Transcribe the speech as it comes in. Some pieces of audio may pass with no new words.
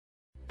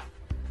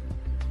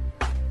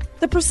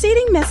The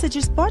preceding message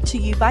is brought to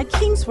you by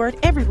Kingsword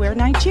Everywhere,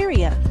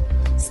 Nigeria.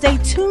 Stay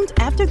tuned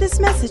after this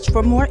message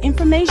for more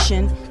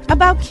information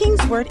about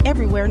Kingsword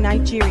Everywhere,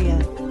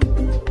 Nigeria.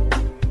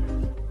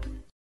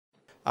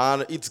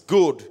 And it's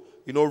good.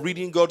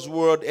 Reading God's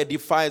word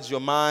edifies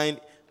your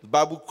mind. The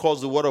Bible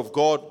calls the word of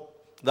God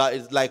that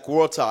is like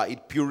water.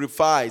 It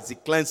purifies,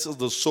 it cleanses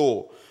the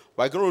soul.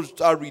 We're going to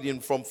start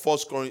reading from 1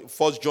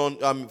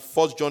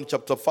 John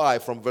chapter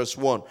 5 from verse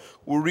 1.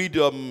 We'll read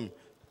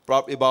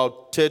probably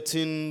about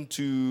 13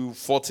 to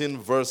 14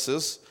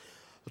 verses.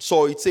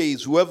 So it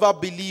says, whoever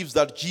believes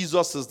that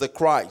Jesus is the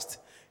Christ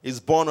is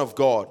born of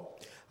God.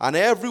 And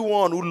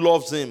everyone who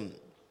loves him,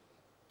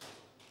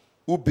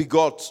 who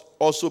begot,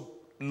 also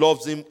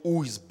loves him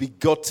who is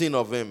begotten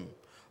of him.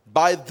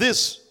 By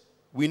this,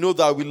 we know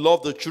that we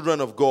love the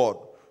children of God,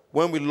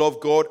 when we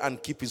love God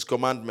and keep his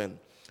commandment.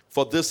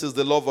 For this is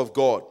the love of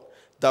God,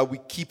 that we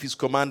keep his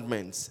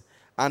commandments.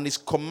 And his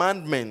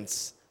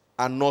commandments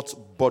are not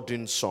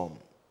burdensome.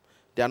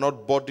 They are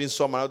not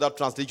burdensome. Another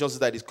translation says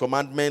that his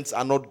commandments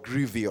are not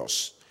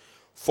grievous.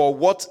 For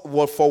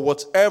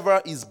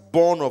whatever is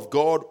born of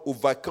God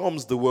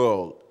overcomes the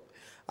world.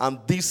 And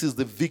this is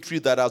the victory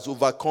that has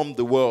overcome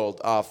the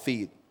world, our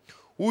faith.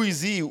 Who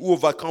is he who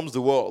overcomes the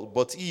world,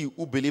 but he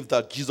who believes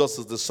that Jesus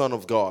is the Son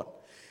of God?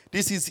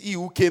 This is he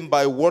who came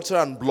by water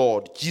and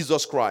blood,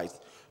 Jesus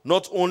Christ.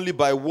 Not only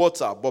by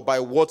water, but by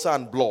water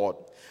and blood.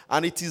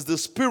 And it is the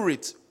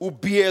Spirit who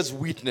bears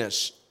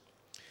witness,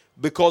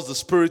 because the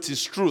Spirit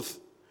is truth.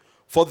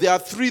 For there are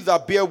three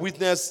that bear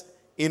witness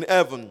in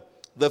heaven,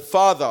 the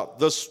Father,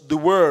 the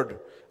Word,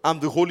 and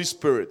the Holy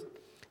Spirit.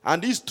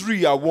 And these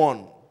three are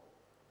one.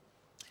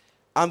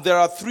 And there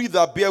are three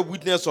that bear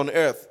witness on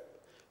earth,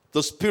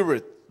 the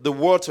Spirit, the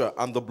water,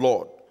 and the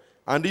blood.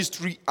 And these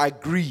three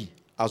agree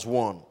as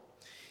one.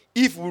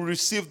 If we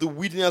receive the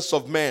witness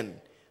of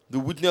men, the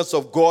witness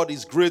of God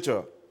is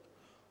greater.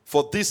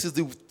 For this is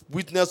the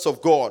witness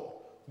of God,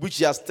 which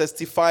he has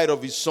testified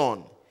of his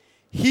Son.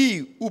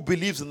 He who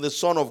believes in the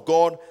Son of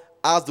God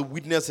has the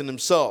witness in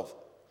himself.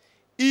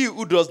 He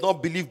who does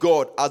not believe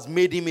God has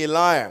made him a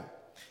liar,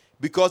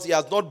 because he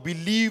has not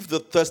believed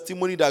the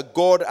testimony that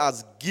God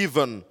has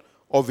given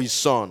of his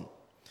Son.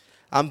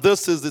 And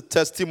this is the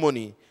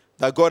testimony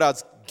that God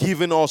has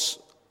given us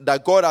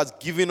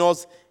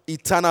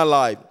eternal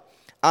life.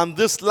 And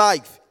this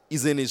life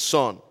is in his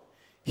Son.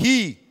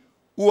 He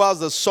who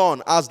has the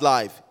Son has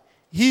life.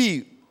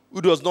 He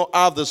who does not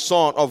have the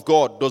Son of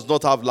God does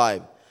not have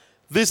life.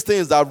 These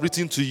things are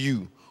written to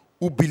you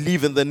who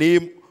believe in the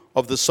name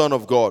of the Son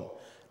of God,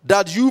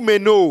 that you may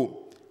know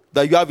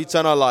that you have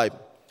eternal life,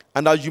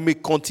 and that you may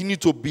continue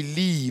to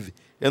believe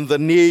in the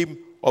name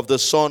of the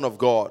Son of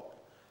God.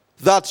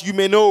 That you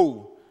may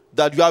know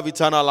that you have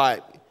eternal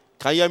life.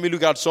 Can you hear me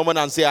look at someone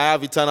and say, I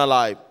have eternal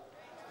life?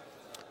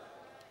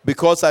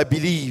 Because I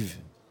believe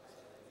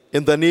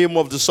in the name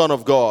of the Son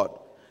of God.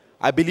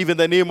 I believe in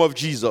the name of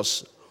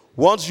Jesus.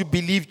 Once you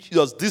believe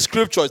Jesus, this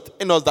scripture is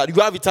telling us that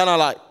you have eternal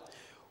life.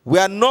 We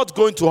are not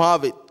going to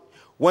have it.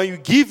 When you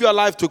give your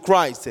life to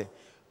Christ,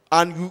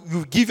 and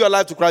you give your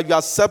life to Christ, you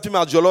accept him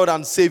as your Lord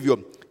and Savior,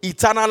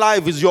 eternal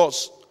life is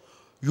yours.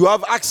 You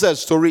have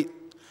access to it.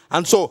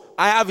 And so,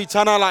 I have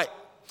eternal life.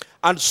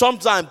 And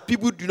sometimes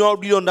people do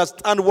not really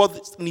understand what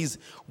this means.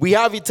 We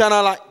have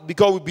eternal life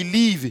because we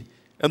believe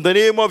in the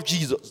name of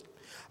Jesus.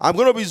 I'm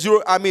going to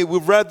be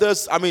we've read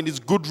this. It's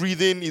good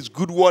reading. It's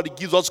good word. It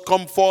gives us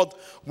comfort.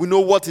 We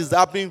know what is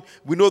happening.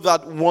 We know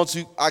that once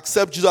you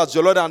accept Jesus as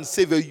your Lord and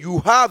Savior,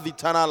 you have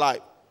eternal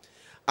life.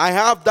 I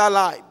have that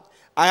life.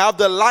 I have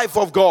the life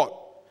of God.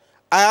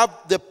 I have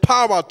the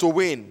power to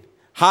win.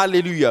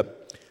 Hallelujah.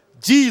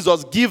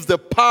 Jesus gives the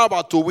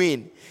power to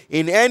win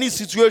in any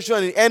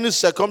situation, in any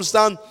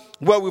circumstance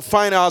where we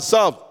find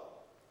ourselves.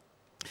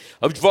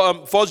 1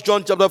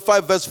 John chapter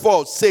 5 verse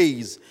 4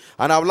 says,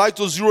 and I would like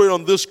to zero in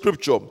on this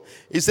scripture.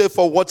 It says,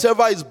 for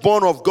whatever is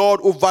born of God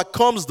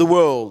overcomes the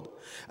world.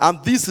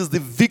 And this is the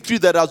victory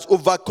that has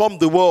overcome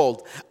the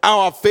world,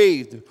 our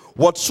faith.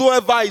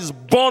 Whatsoever is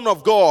born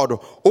of God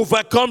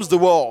overcomes the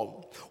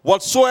world.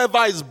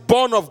 Whatsoever is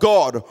born of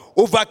God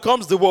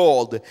overcomes the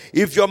world.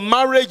 If your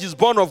marriage is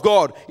born of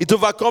God, it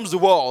overcomes the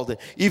world.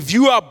 If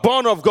you are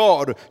born of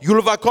God, you'll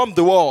overcome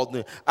the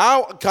world.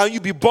 How can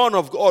you be born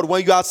of God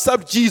when you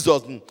accept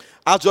Jesus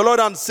as your Lord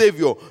and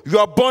Savior? You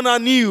are born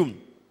anew.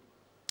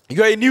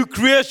 You are a new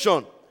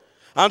creation.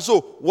 And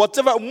so,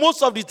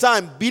 most of the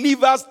time,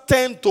 believers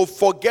tend to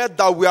forget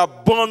that we are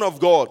born of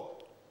God.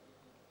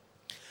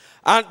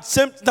 And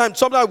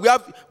sometimes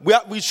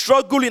we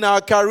struggle in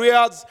our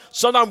careers.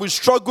 Sometimes we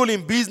struggle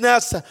in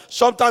business.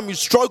 Sometimes we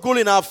struggle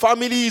in our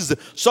families.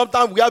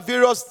 Sometimes we have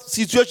various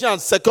situations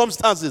and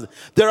circumstances.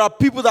 There are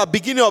people that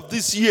beginning of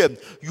this year,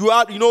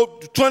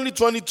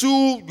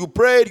 2022, you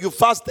prayed, you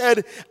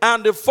fasted,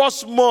 and the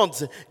first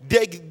month,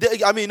 they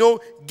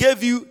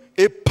gave you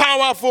a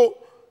powerful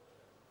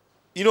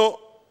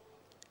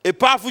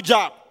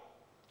job.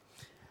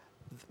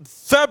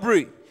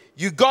 February,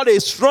 you got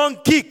a strong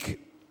kick.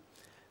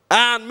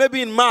 And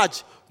maybe in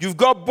March, you've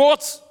got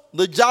both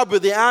the jab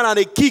with the hand and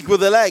a kick with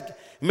the leg.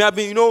 It may have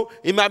been,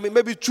 it might be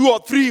maybe 2 or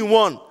 3 in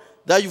one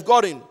that you've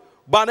gotten.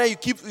 But then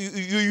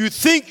you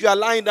think you are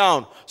lying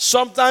down.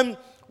 Sometimes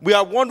we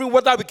are wondering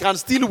whether we can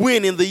still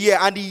win in the year.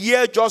 And the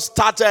year just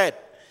started.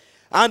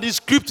 And the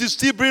script is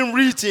still being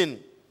written.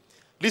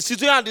 The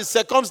situation and the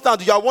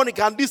circumstance, you are wondering,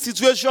 can these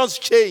situations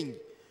change?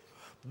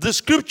 The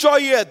scripture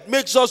here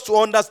makes us to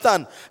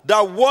understand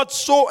that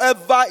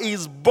whatsoever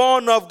is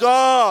born of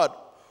God,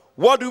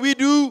 what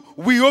do?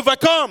 We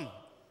overcome.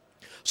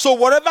 So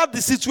whatever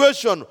the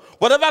situation,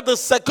 whatever the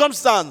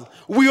circumstance,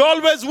 we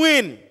always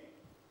win.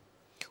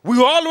 We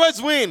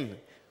always win.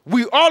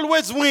 We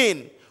always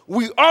win.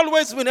 We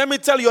always win. Let me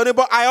tell your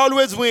neighbor, I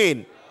always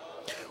win.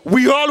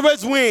 We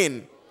always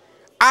win.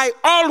 I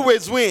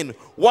always win.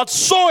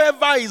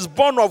 Whatsoever is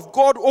born of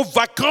God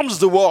overcomes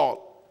the world.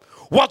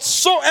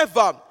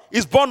 Whatsoever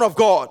is born of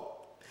God.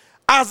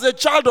 As a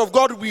child of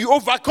God, we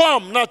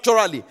overcome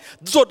naturally.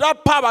 So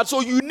that power,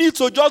 so you need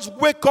to just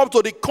wake up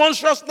to the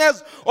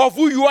consciousness of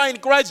who you are in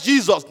Christ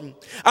Jesus.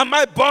 Am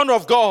I born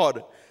of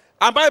God?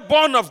 Am I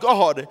born of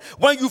God?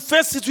 When you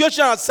face situations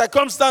and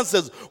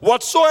circumstances,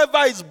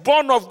 whatsoever is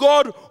born of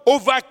God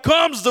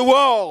overcomes the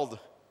world.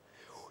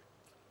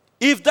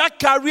 If that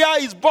career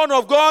is born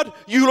of God,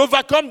 you will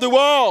overcome the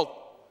world.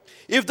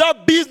 If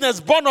that business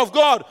is born of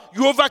God,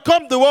 you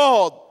overcome the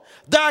world.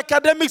 The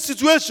academic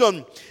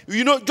situation,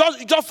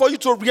 just for you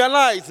to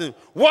realize,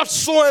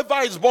 whatsoever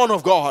is born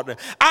of God,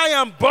 I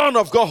am born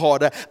of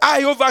God.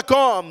 I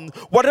overcome.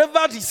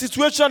 Whatever the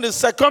situation, the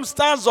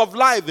circumstance of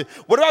life,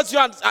 whatever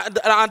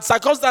and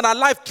circumstance that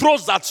life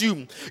throws at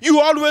you, you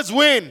always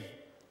win.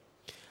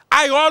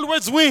 I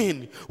always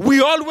win. We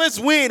always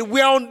win.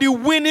 We are on the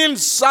winning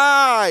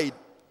side.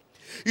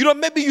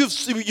 Maybe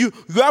you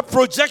have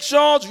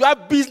projections, you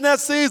have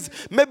businesses,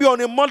 maybe on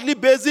a monthly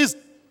basis.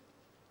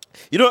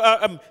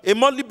 A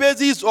monthly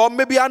basis or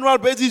maybe annual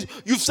basis,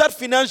 you've set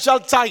financial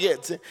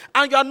targets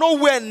and you are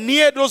nowhere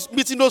near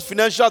meeting those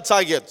financial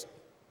targets.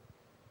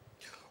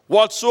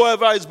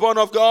 Whatsoever is born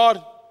of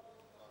God,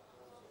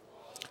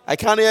 I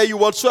can't hear you.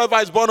 Whatsoever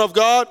is born of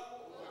God,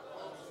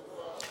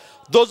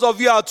 those of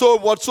you are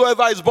told,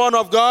 whatsoever is born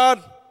of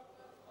God,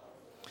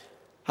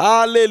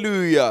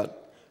 hallelujah,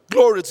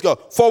 glory to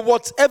God. For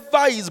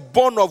whatever is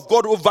born of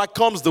God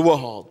overcomes the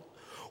world.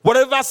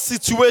 Whatever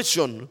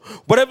situation,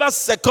 whatever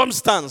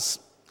circumstance,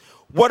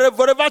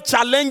 whatever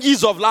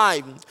challenges of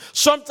life.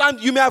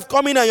 Sometimes you may have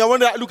come in and you're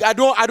wondering, look, I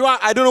don't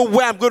know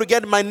where I'm going to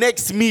get my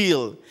next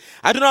meal.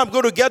 I don't know how I'm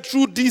going to get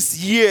through this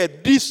year,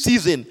 this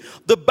season.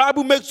 The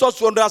Bible makes us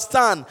to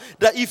understand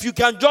that if you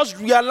can just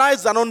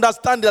realize and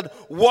understand that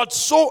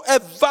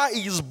whatsoever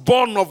is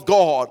born of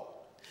God,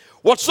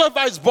 whatsoever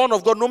is born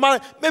of God, no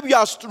matter, maybe you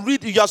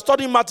are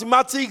studying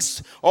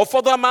mathematics or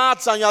further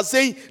maths and you are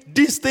saying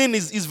this thing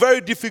is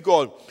very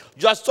difficult.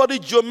 You are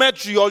studying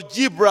geometry or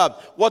algebra,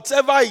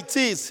 whatever it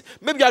is.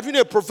 Maybe you are doing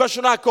a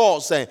professional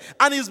course and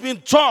it's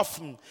been tough.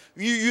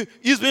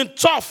 It's been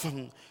tough.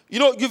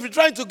 You've been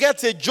trying to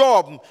get a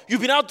job.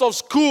 You've been out of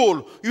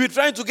school. You've been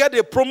trying to get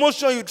a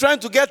promotion. You're trying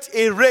to get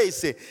a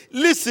raise.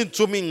 Listen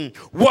to me.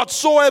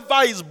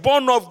 Whatsoever is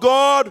born of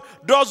God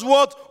does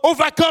what?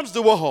 Overcomes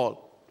the world.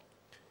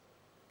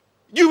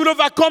 You will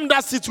overcome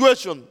that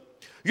situation.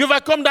 You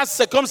overcome that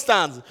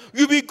circumstance.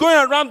 You'll be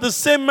going around the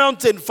same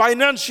mountain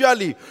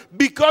financially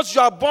because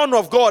you are born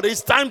of God.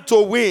 It's time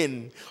to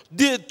win.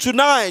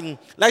 Tonight,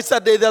 like I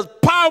said, there's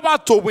power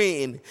to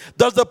win.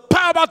 There's the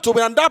power to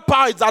win, and that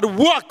power is at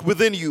work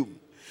within you.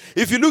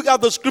 If you look at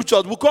the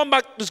scriptures, we'll come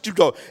back to the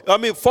scripture.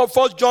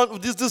 1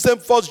 John, this is the same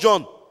 1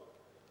 John,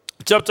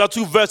 chapter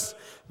 2,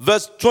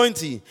 Verse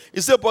 20,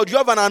 it said, but you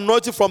have an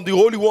anointing from the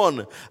Holy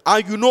One,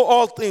 and you know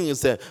all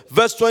things.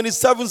 Verse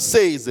 27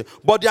 says,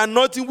 but the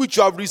anointing which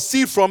you have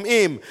received from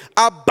him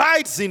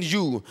abides in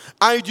you,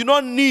 and you do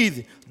not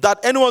need that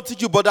anyone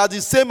teach you, but that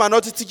the same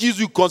anointing teaches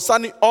you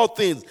concerning all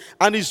things,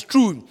 and it's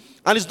true,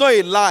 and it's not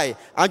a lie,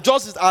 and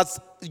just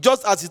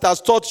as it has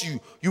taught you,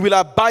 you will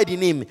abide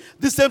in him.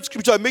 This same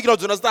scripture is making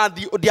us understand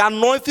the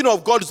anointing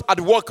of God is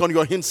at work on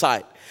your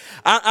inside.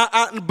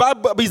 And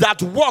Bible is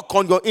at work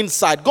on your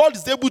inside. God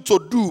is able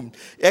to do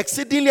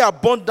exceedingly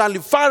abundantly,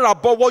 far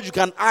above what you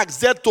can ask,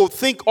 dare to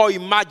think or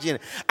imagine,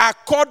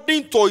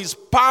 according to his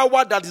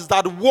power that is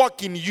at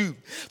work in you.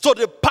 So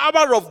the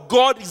power of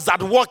God is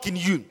at work in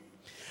you.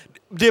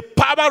 The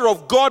power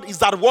of God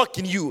is at work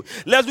in you.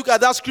 Let's look at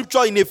that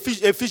scripture in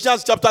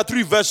Ephesians chapter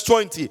 3 verse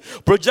 20.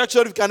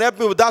 Projection, if you can help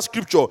me with that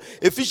scripture.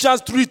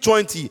 Ephesians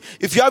 3:20.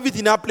 If you have it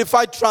in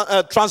Amplified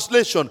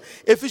translation.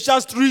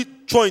 Ephesians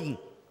 3:20.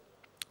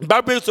 The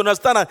Bible is to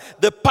understand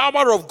that the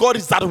power of God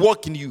is at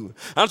work in you.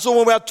 And so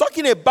when we are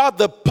talking about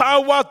the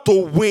power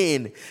to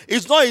win,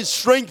 it's not a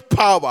strange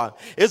power.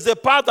 It's the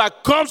power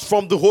that comes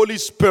from the Holy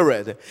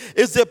Spirit.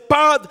 It's the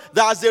power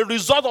that is a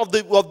result of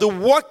the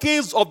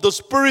workings of the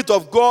Spirit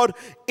of God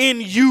in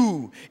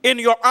you, in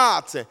your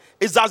heart.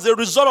 It's as a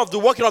result of the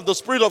working of the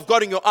Spirit of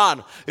God in your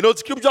heart. The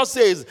scripture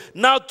says,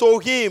 now to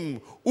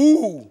him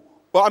who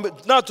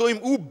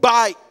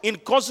by, in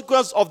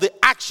consequence of the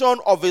action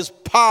of his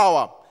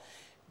power,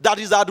 that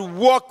is at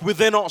work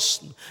within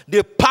us.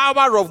 The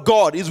power of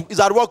God is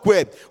at work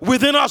where?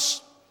 Within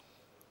us.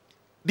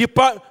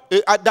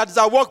 that is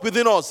at work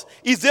within us,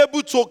 is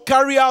able to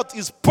carry out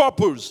his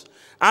purpose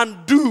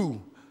and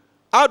do.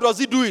 How does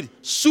he do it?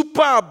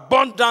 Super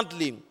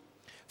abundantly,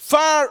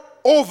 far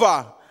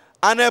over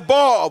and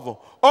above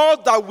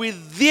all that we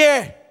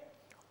dare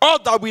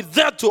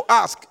to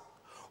ask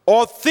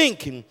or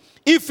think,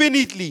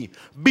 infinitely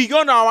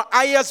beyond our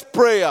highest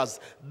prayers,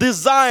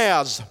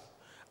 desires,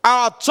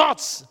 our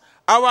thoughts,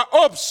 our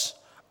hopes,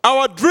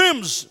 our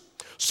dreams.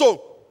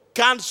 So,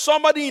 can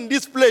somebody in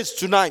this place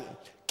tonight,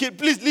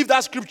 please leave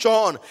that scripture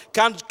on?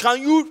 Can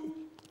you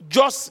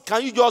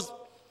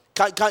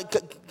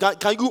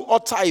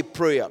utter a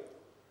prayer?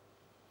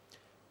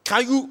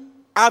 Can you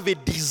have a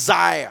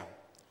desire?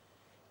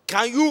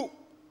 Can you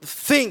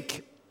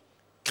think?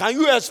 Can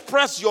you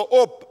express your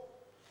hope?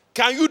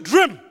 Can you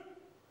dream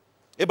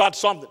about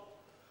something?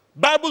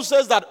 Bible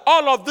says that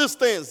all of these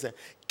things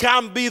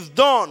can be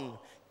done.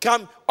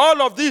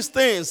 All of these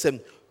things,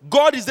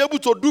 God is able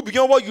to do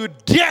beyond what you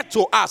dare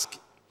to ask,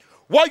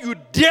 what you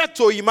dare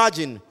to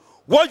imagine,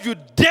 what you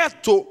dare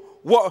to,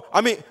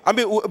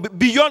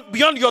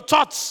 beyond your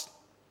thoughts,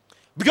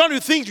 beyond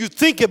the things you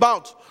think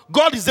about.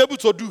 God is able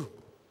to do.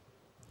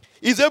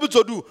 He's able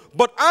to do.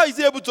 But how is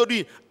he able to do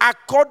it?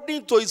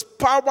 According to his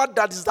power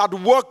that is at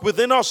work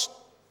within us.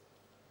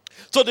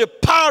 So the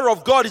power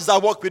of God is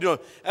at work within us.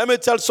 Let me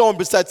tell someone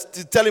besides,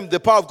 tell him the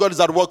power of God is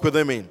at work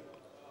within me.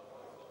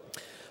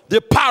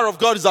 The power of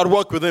God is at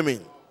work within me.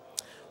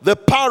 The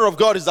power of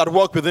God is at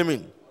work within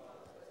me.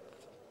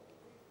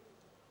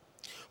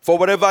 For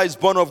whatever is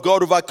born of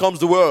God overcomes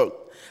the world.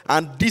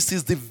 And this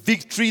is the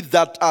victory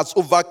that has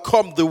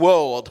overcome the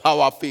world,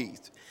 our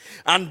faith.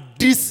 And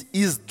this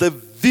is the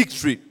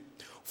victory.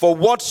 For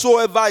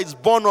whatsoever is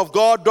born of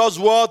God does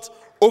what?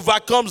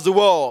 Overcomes the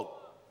world.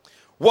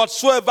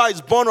 Whatsoever is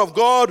born of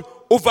God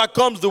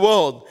overcomes the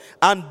world.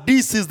 And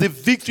this is the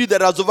victory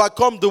that has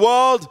overcome the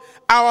world,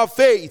 our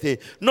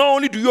faith. Not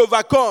only do you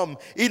overcome,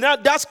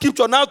 that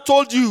scripture now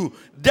told you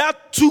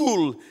that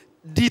tool,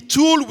 the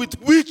tool with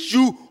which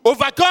you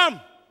overcome.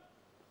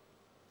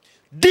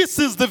 This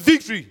is the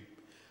victory.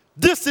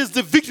 This is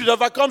the victory that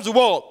overcomes the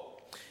world.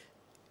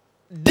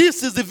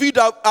 This is the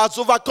victory that has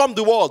overcome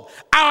the world,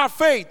 our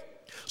faith.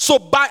 So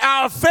by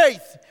our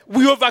faith,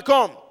 we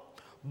overcome.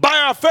 By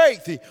our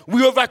faith,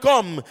 we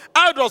overcome.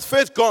 How does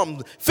faith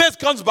come? Faith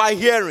comes by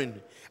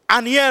hearing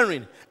and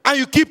hearing. And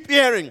you keep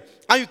hearing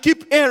and you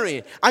keep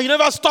hearing. And you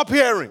never stop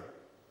hearing.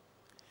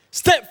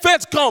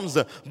 Faith comes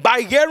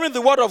by hearing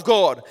the word of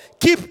God.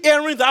 Keep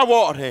hearing that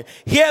word.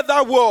 Hear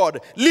that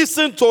word.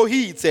 Listen to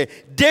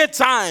it.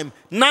 Daytime,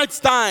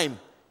 nighttime,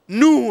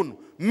 noon,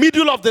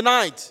 middle of the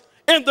night,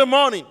 in the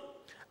morning.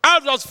 How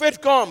does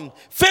faith come?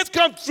 Faith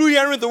comes through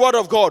hearing the word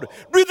of God,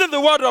 reading the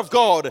word of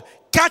God,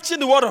 catching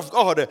the word of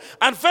God.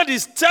 And faith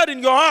is stirred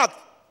in your heart.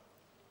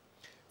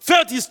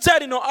 Faith is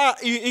stirred in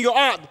your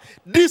heart.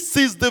 This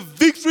is the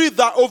victory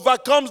that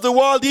overcomes the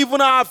world,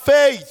 even our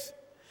faith.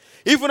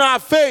 Even our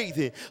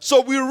faith.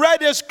 So we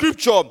read a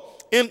scripture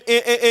in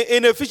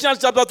Ephesians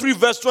chapter 3,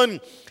 verse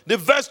 20. The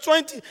verse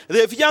 20,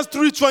 the Ephesians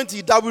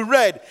 3:20 that we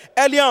read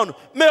earlier on,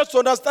 made us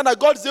understand that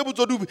God is able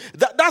to do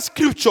that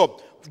scripture.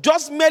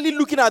 Just merely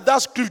looking at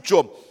that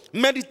scripture,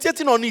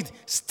 meditating on it,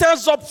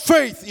 stirs up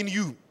faith in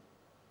you.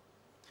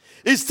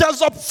 It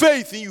stirs up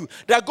faith in you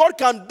that God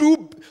can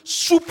do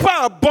super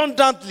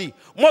abundantly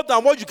more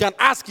than what you can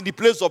ask in the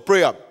place of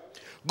prayer.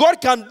 God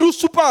can do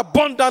super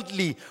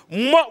abundantly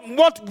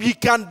what we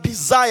can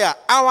desire,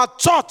 our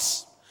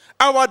thoughts,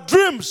 our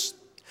dreams.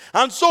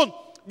 And so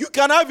you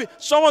can have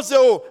someone say,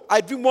 oh, I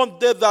dream one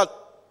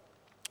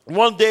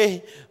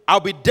day I'll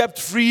be debt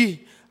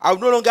free. I will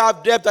no longer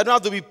have debt. I don't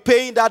have to be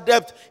paying that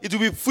debt. It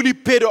will be fully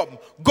paid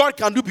up. God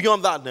can do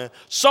beyond that.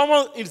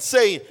 Someone is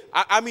saying,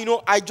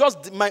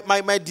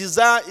 my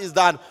desire is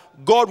that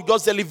God will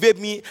just elevate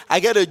me. I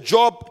get a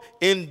job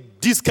in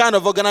this kind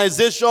of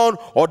organization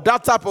or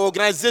that type of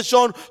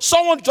organization.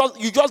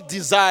 You just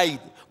desire it.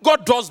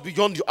 God does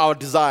beyond our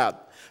desire.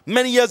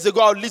 Many years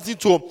ago, I was listening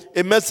to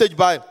a message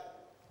by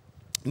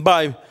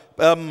Pastor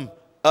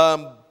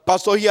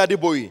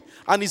Adeboye,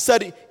 and he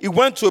said he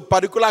went to a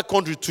particular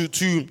country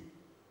to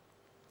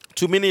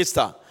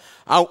minister.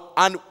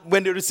 And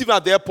when they received him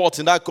at the airport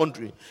in that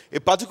country, a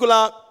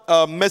particular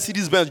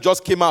Mercedes-Benz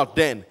just came out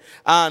then.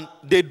 And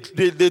they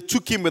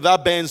took him with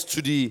that Benz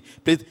to the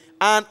place.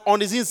 And on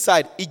his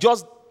inside, he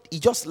just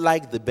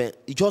liked the Benz.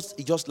 He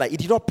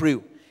did not pray.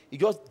 He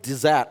just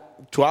desired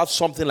to have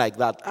something like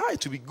that.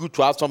 It would be good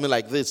to have something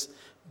like this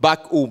back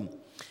home.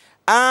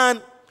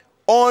 And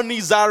on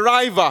his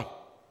arrival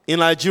in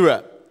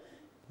Nigeria,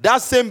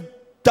 that same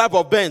type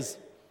of Benz,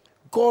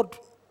 God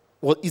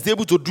is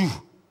able to do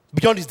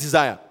beyond his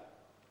desire,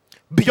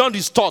 beyond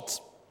his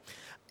thoughts,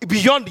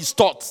 beyond his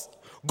thoughts.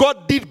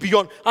 God did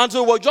beyond. And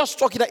so we're just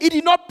talking that he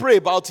did not pray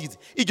about it.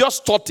 He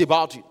just thought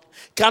about it.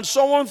 Can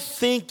someone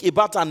think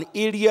about an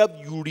area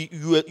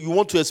you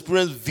want to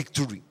experience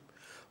victory?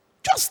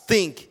 Just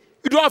think.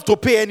 You don't have to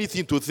pay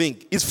anything to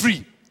think. It's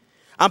free.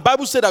 And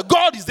Bible said that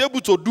God is able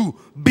to do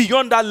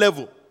beyond that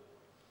level.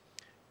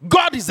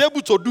 God is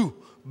able to do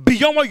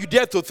beyond what you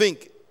dare to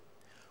think.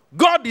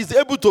 God is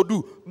able to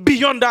do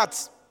beyond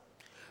that.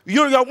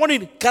 You are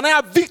wondering, can I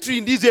have victory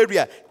in this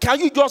area? Can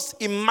you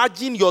just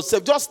imagine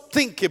yourself? Just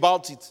think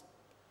about it.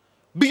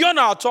 Beyond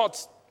our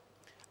thoughts,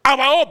 our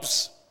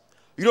hopes.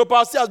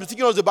 Pastor has been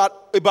teaching us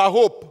about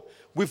hope.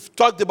 We've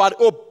talked about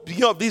hope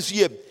beginning of this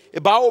year.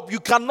 About hope. You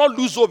cannot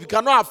lose hope. You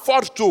cannot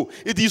afford to.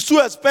 It is too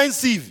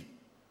expensive.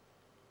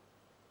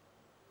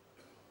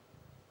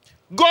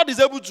 God is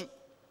able to.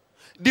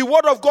 The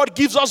word of God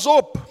gives us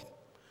hope.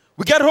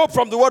 We get hope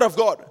from the word of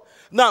God.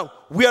 Now,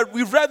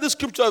 we've read the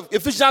scripture of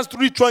Ephesians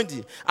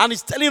 3:20, and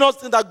it's telling us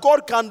that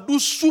God can do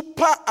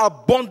super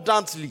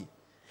abundantly,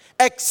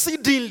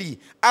 exceedingly,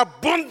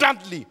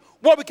 abundantly,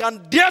 what we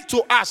can dare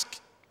to ask,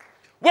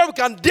 what we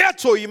can dare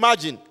to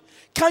imagine.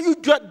 Can you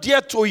dare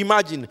to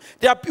imagine?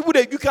 There are people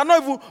that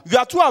you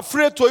are too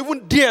afraid to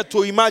even dare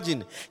to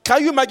imagine.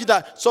 Can you imagine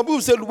that? Some people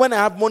say, when I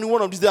have money,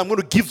 one of these days, I'm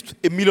going to give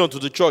 $1 million to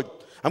the church.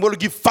 I'm going to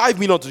give 5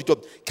 million to the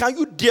church. Can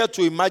you dare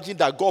to imagine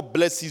that God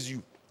blesses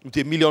you with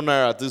 $1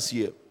 million this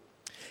year?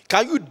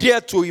 Can you dare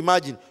to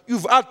imagine?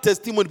 You've had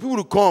testimony. People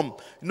will come.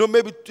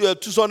 Maybe 2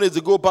 Sundays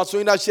ago,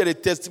 Pastor Ina shared a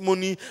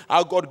testimony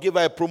how God gave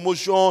her a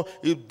promotion,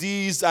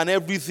 this and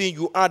everything.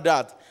 You had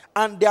that.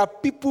 And there are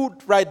people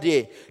right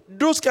there.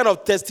 Those kind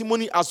of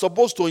testimony are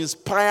supposed to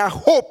inspire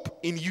hope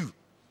in you.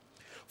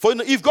 For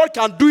if God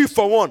can do it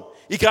for one,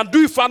 He can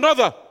do it for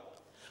another.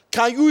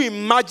 Can you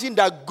imagine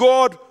that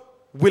God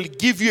will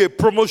give you a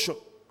promotion?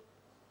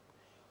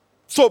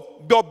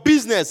 So your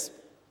business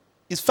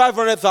is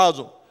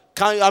 500,000.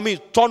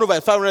 Turnover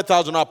is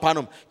 500,000 per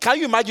annum. Can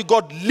you imagine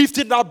God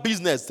lifting that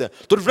business to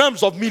the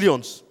realms of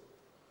millions?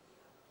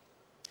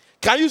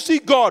 Can you see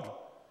God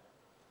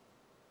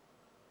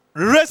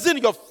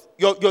raising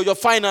your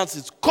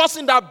finances,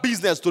 causing that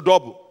business to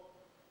double?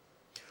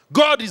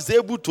 God is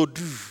able to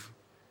do.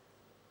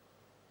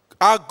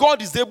 Our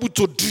God is able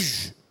to do.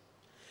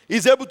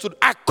 He's able to,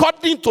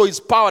 according to His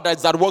power that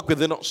is at work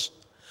within us.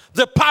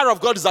 The power of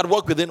God is at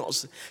work within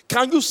us.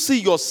 Can you see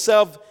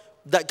yourself?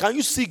 Can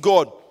you see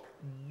God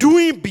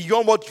doing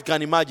beyond what you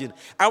can imagine?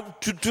 And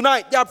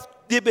tonight,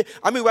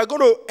 we're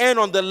going to end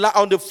on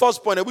the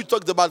first point that we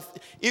talked about.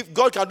 If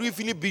God can do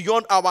it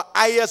beyond our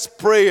highest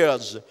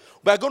prayers,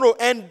 we're going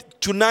to end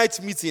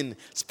tonight's meeting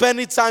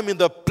spending time in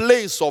the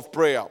place of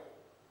prayer,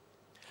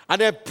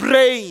 and then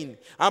praying.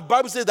 And the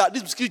Bible says that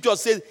this scripture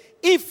says,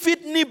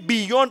 infinitely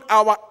beyond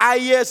our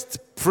highest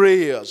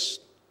prayers.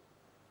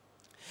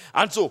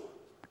 And so,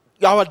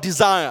 our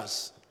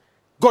desires,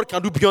 God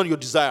can do beyond your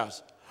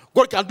desires.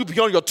 God can do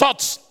beyond your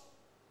thoughts,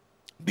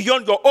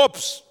 beyond your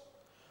hopes,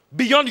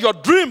 beyond your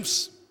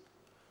dreams.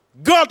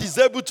 God is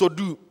able to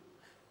do.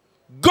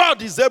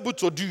 God is able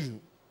to do.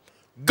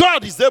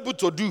 God is able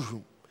to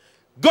do.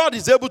 God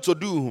is able to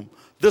do.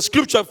 The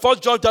scripture, 1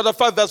 John chapter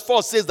 5 verse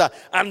 4 says that,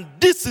 and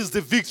this is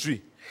the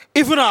victory,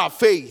 even our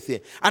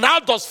faith. And how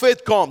does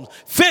faith come?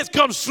 Faith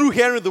comes through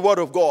hearing the word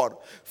of God.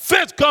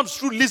 Faith comes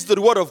through listening to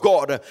the word of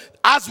God.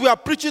 As we are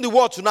preaching the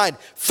word tonight,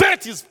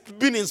 faith is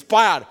being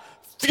inspired.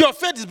 Your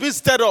faith is being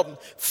stirred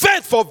up.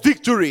 Faith for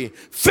victory.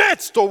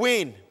 Faith to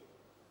win.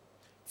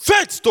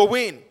 Faith to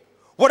win.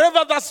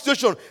 Whatever that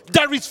situation,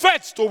 there is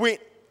faith to win.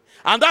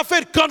 And that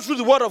faith comes through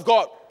the word of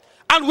God.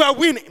 And we are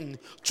winning.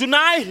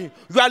 Tonight,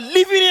 you are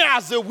living here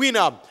as a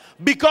winner.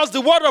 Because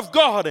the word of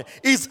God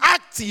is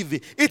active,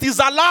 it is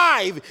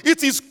alive,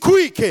 it is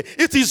quick,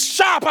 it is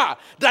sharper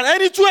than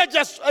any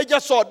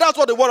two-edged sword. That's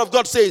what the word of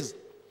God says.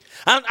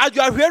 And as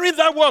you are hearing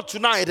that word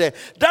tonight,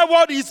 that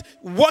word is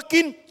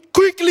working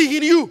quickly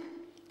in you.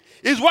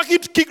 It's working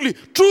quickly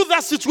through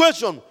that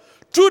situation,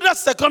 through that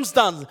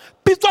circumstance.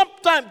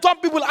 Sometimes some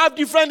people have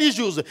different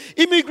issues,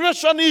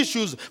 immigration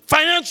issues,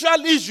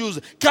 financial issues,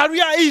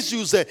 career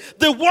issues.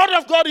 The word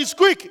of God is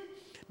quick.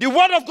 The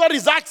word of God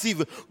is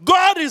active.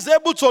 God is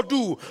able to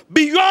do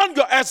beyond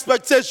your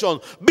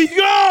expectations,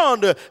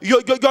 beyond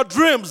your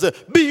dreams,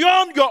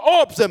 beyond your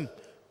hopes,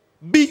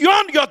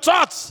 beyond your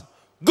thoughts.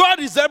 God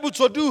is able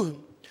to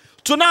do.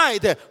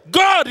 Tonight,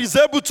 God is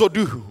able to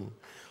do.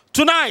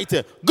 Tonight,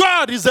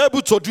 God is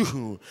able to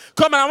do.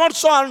 Come on,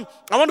 I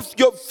want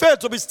your faith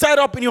to be stirred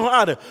up in your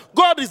heart.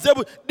 God is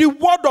able. The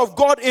word of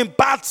God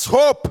imparts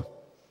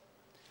hope.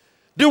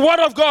 The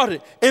word of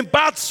God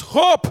imparts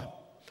hope.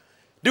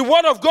 The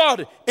word of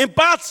God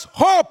imparts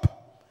hope.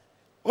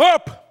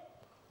 Hope.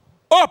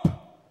 Hope.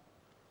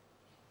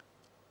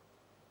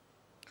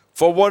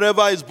 For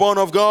whatever is born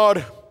of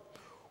God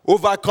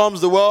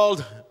overcomes the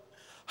world.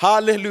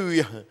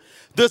 Hallelujah.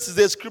 This is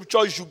a scripture.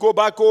 You should go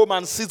back home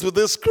and sit with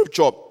this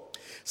scripture.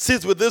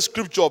 Sit with this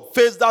scripture.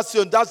 Face that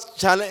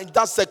challenge,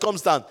 that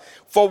circumstance.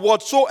 For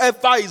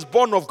whatsoever is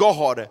born of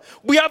God.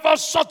 We have all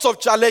sorts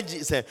of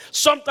challenges.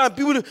 Sometimes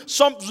people,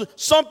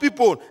 some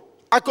people,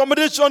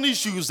 accommodation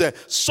issues,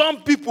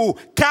 some people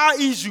car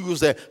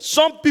issues,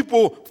 some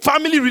people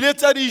family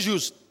related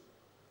issues.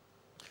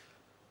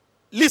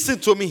 Listen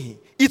to me,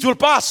 it will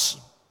pass.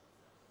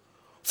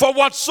 For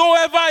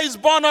whatsoever is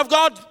born of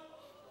God,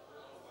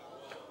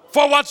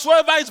 for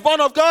whatsoever is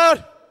born of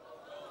God,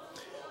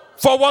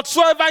 for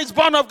whatsoever is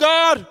born of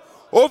God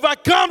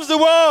overcomes the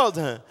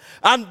world.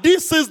 And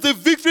this is the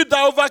victory that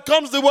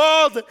overcomes the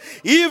world,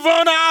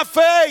 even our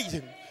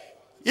faith.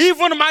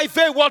 Even my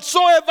faith,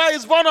 whatsoever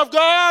is born of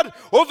God,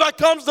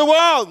 overcomes the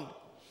world.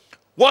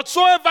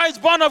 Whatsoever is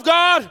born of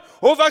God,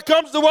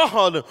 overcomes the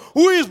world.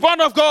 Who is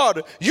born of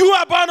God? You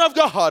are born of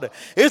God.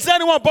 Is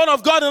anyone born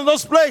of God in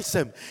this place?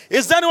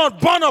 Is anyone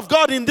born of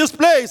God in this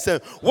place?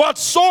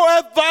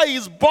 Whatsoever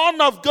is born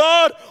of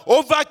God,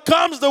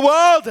 overcomes the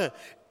world.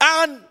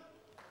 And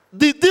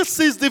this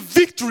is the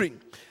victory.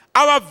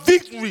 Our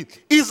victory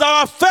is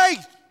our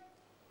faith.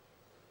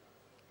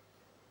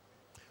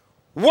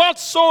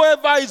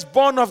 Whatsoever is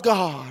born of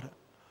God,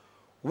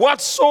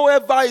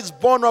 whatsoever is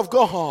born of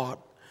God,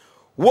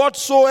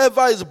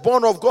 whatsoever is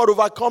born of God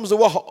overcomes the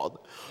world.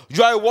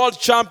 You are a world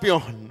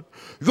champion.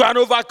 You are an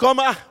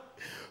overcomer.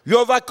 You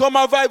overcome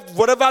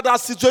whatever that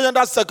situation,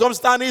 that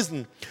circumstance is.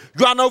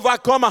 You are an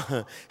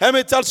overcomer. Let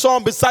me tell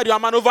someone beside you,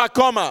 I'm an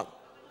overcomer.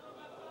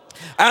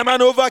 I'm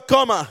an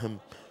overcomer.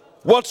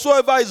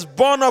 Whatsoever is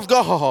born of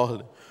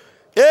God.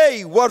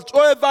 Hey,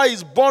 whatsoever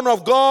is born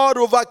of God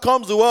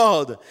overcomes the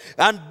world.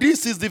 And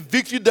this is the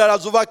victory that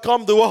has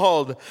overcome the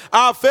world.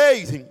 Our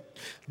faith.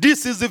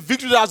 This is the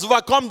victory that has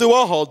overcome the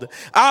world.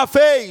 Our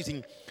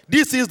faith.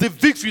 This is the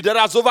victory that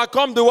has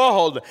overcome the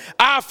world.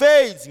 Our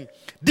faith.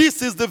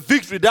 This is the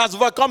victory that has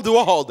overcome the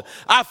world.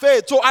 Our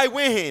faith. So I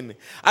win.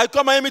 I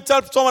come and let me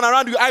tell someone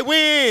around you, I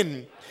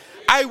win.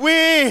 I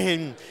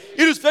win.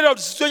 Irrespective of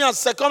the situation and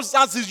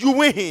circumstances, you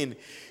win.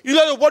 You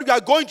know what you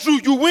are going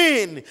through, you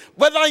win.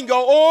 Whether in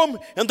your home,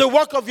 in the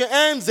work of your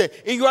hands,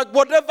 in your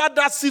whatever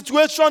that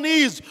situation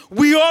is,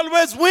 we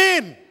always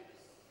win.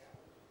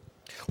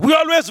 We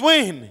always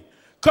win.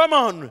 Come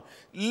on,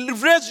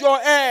 raise your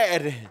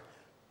head.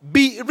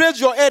 Raise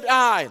your head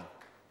high,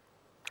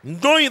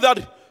 knowing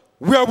that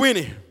we are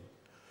winning.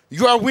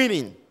 You are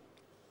winning.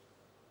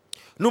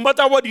 No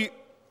matter what the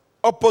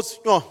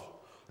opposition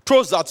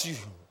throws at you,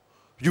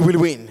 you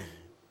will win.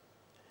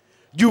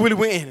 You will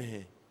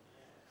win.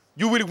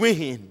 You will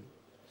win.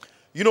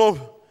 You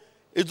know,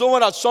 it's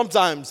over that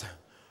sometimes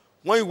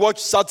when you watch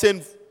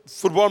certain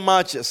football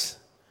matches,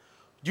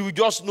 you will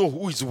just know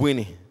who is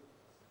winning.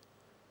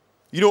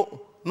 You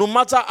know, no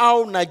matter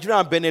how Nigeria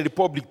and Benin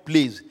Republic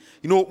plays,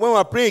 you know, when we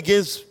are playing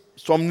against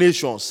some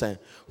nations,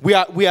 we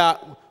are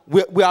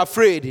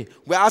afraid.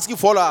 We are asking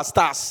for all our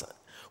stars.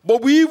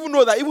 But we even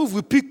know that even if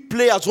we pick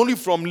players only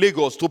from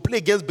Lagos to play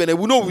against Benin,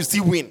 we know we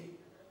still win.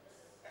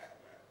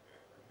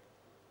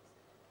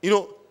 You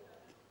know,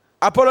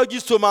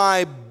 apologies to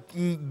my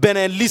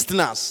Benin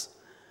listeners.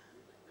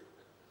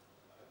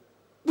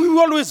 We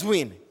will always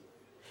win.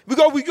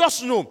 Because we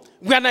just know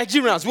we are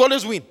Nigerians. We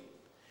always win.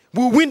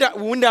 We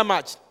win that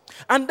match.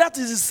 And that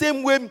is the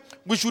same way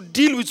we should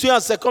deal with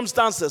certain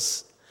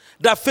circumstances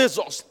that face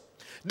us.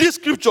 This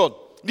scripture,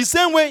 the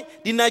same way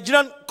the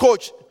Nigerian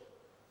coach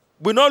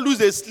will not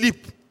lose a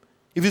sleep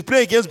if he's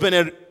playing against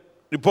Benin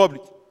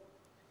Republic.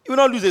 He will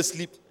not lose a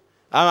sleep.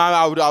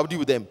 I'll deal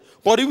with them.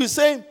 But if we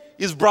say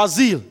it's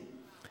Brazil,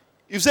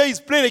 if you say he's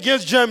playing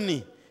against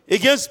Germany,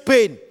 against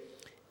Spain,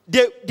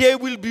 they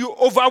will be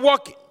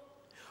overworking.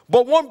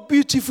 But one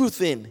beautiful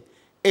thing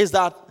is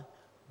that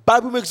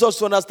Bible makes us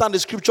to understand the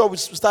scripture we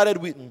started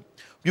with.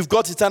 You've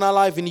got eternal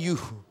life in you.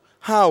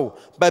 How?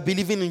 By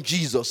believing in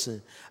Jesus.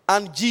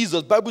 And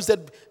Jesus, Bible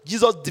said,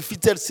 Jesus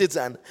defeated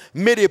Satan,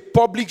 made a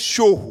public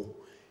show.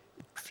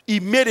 He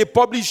made a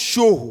public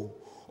show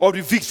of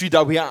the victory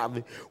that we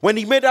have. When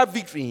he made that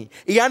victory,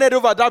 he handed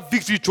over that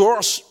victory to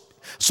us.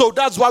 So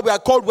that's why we are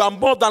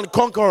more than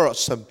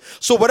conquerors.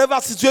 So whatever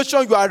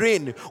situation you are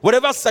in,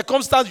 whatever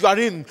circumstance you are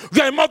in,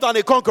 you are more than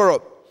a conqueror.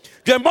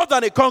 You are more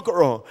than a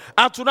conqueror.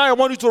 And tonight I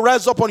want you to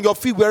rise up on your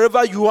feet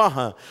wherever you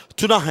are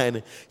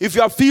tonight. If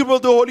you are filled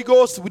with the Holy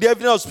Ghost, with the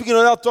evidence of speaking in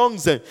other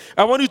tongues, I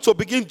want you to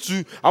begin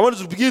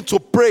to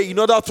pray in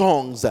other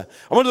tongues. I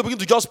want you to begin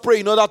to just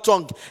pray in other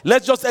tongues.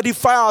 Let's just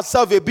edify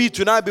ourselves a bit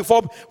tonight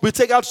before we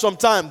take out some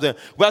time.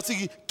 We have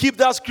to keep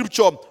that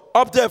scripture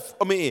up there.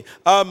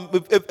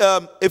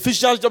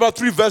 Ephesians chapter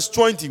 3 verse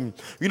 20.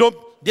 You know,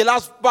 the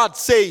last part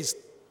says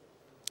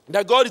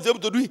that God is able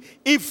to do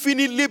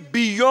infinitely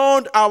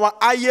beyond our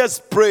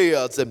highest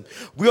prayers.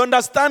 We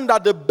understand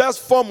that the best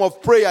form of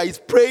prayer is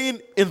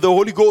praying in the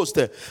Holy Ghost.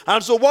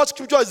 And so what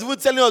scripture is even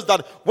telling us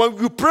that when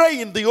we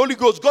pray in the Holy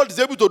Ghost, God is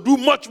able to do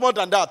much more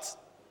than that.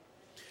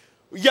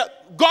 Yeah,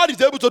 God is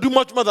able to do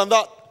much more than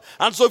that.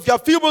 And so if you are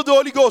filled with the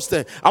Holy Ghost,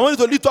 I want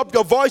you to lift up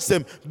your voice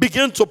and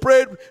begin to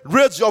pray,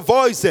 raise your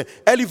voice,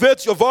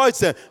 elevate your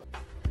voice.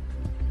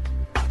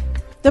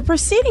 The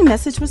preceding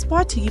message was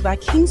brought to you by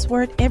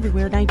Kingsword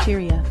Everywhere,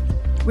 Nigeria.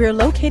 We are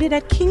located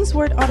at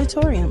Kingsword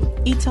Auditorium,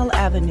 Etel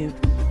Avenue,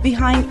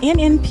 behind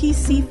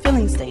NNPC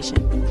Filling Station,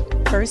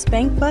 First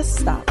Bank Bus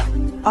Stop,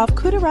 off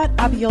Kudirat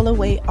Abiola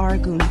Way,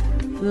 Oregun,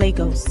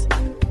 Lagos.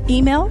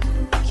 Email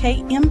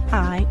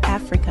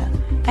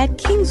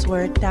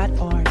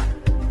kmiafrica@kingsword.org.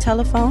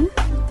 Telephone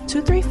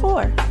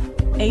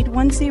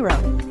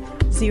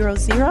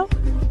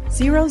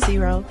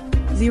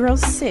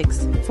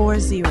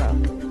 234-810-00000640.